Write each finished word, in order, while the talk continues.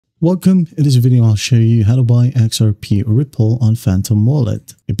Welcome. In this video, I'll show you how to buy XRP Ripple on Phantom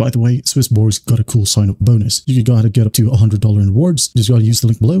Wallet. And by the way, Swissborg's got a cool sign-up bonus. You can go ahead and get up to $100 in rewards. Just gotta use the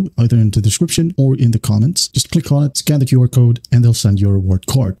link below, either in the description or in the comments. Just click on it, scan the QR code, and they'll send you a reward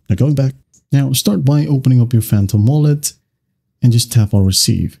card. Now going back, now start by opening up your Phantom Wallet and just tap on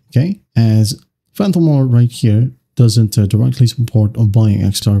receive, okay? As Phantom Wallet right here doesn't directly support buying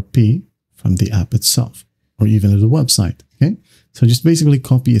XRP from the app itself or even at the website, okay? So just basically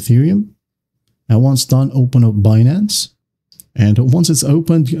copy Ethereum, and once done, open up Binance, and once it's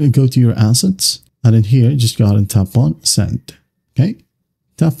opened, go to your assets, and in here, just go ahead and tap on send, okay?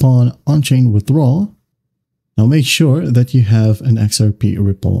 Tap on on-chain withdraw. Now make sure that you have an XRP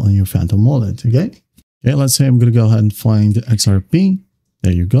Ripple on your Phantom Wallet, okay? Okay, let's say I'm going to go ahead and find XRP.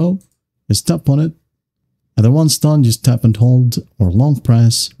 There you go. Just tap on it, and then once done, just tap and hold or long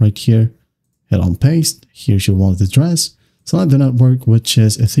press right here. Hit on paste. Here's your wallet address. Select the network, which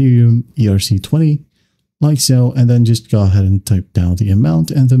is Ethereum ERC20, like so, and then just go ahead and type down the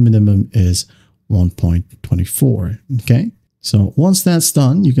amount, and the minimum is 1.24, okay? So once that's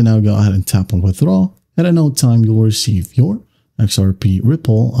done, you can now go ahead and tap on withdraw, and in no time, you'll receive your XRP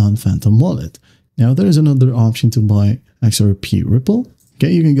Ripple on Phantom Wallet. Now, there's another option to buy XRP Ripple,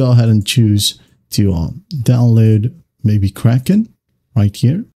 okay? You can go ahead and choose to download maybe Kraken right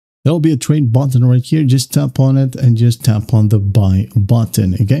here. There will be a trade button right here. Just tap on it and just tap on the buy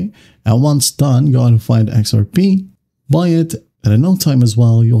button, okay? And once done, go ahead and find XRP, buy it, and in no time as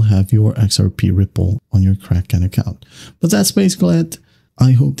well, you'll have your XRP Ripple on your Kraken account. But that's basically it.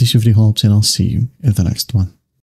 I hope this video helps, and I'll see you in the next one.